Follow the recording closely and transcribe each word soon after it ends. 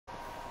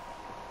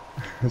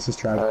This is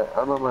Trav.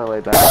 I'm on my way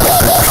back.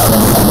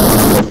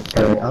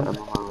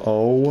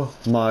 Oh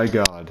my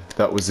god,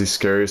 that was the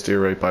scariest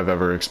ear rape I've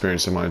ever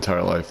experienced in my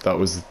entire life. That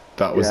was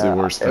the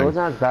worst thing. It was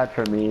not bad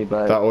for me,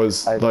 but that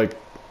was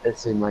it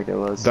seemed like it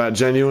was. that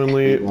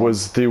genuinely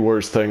was the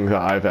worst thing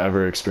that I've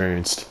ever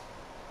experienced.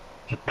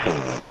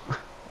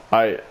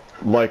 I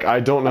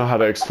don't know how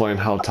to explain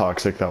how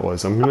toxic that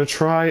was. I'm gonna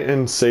try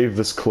and save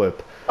this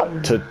clip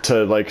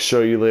to like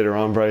show you later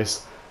on,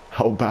 Bryce,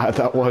 how bad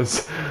that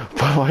was.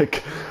 But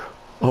like,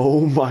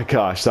 oh my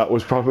gosh, that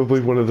was probably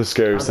one of the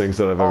scariest things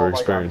that I've ever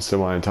experienced in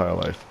my entire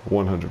life.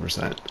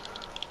 100%.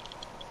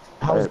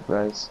 Alright,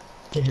 Bryce.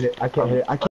 I can't hit it. I can't hit it. I can't.